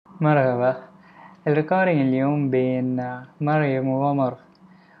مرحبا. الريكوردينج اليوم بين مريم وعمر.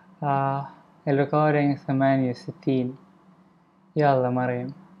 الريكوردينج 68. يلا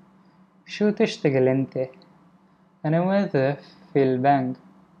مريم، شو تشتغل انت؟ انا موظف في البنك.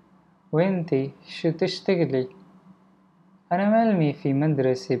 وانتي شو تشتغلي؟ انا معلمي في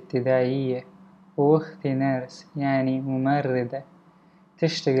مدرسة ابتدائية، واختي نيرس يعني ممرضة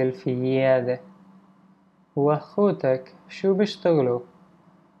تشتغل في عيادة. واخوتك شو بيشتغلوا؟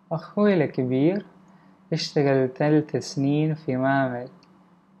 أخوي الكبير اشتغل 3 سنين في معمل،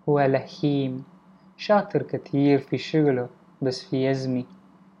 هو لحيم شاطر كتير في شغله، بس في أزمة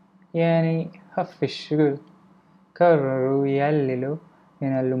يعني خف الشغل، قرروا يقللوا من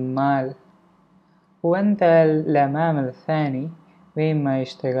العمال. وأنت العامل الثاني وين ما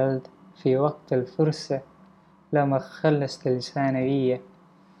اشتغلت في وقت الفرصة لما خلصت الثانوية؟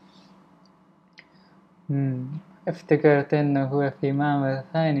 افتكرت انه هو في معمل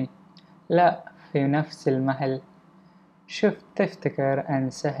ثاني. لا، في نفس المحل. شفت تفتكر أن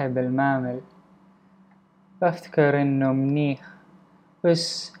صاحب المعمل، بفتكر إنه منيح،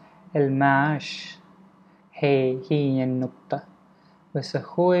 بس المعاش هي النقطة. بس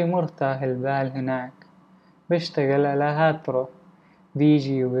أخوي مرتاح البال هناك، بيشتغل على هاتره،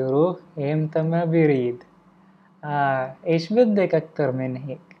 بيجي وبيروح إمتى ما بيريد. إيش بدك أكتر من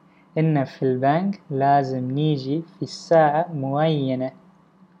هيك؟ إن في البنك لازم نيجي في الساعة معينة.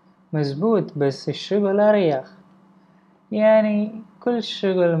 مزبوط، بس الشغل أريح. يعني كل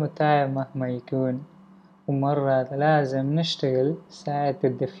شغل متعب مهما يكون، ومرات لازم نشتغل ساعات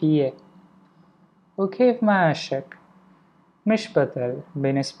إضافية. وكيف معاشك؟ مش بطل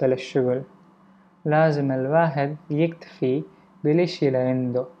بالنسبة للشغل. لازم الواحد يكتفي بالإشي اللي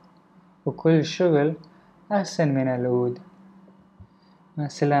عنده، وكل شغل أحسن من العود. مع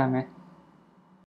السلامة.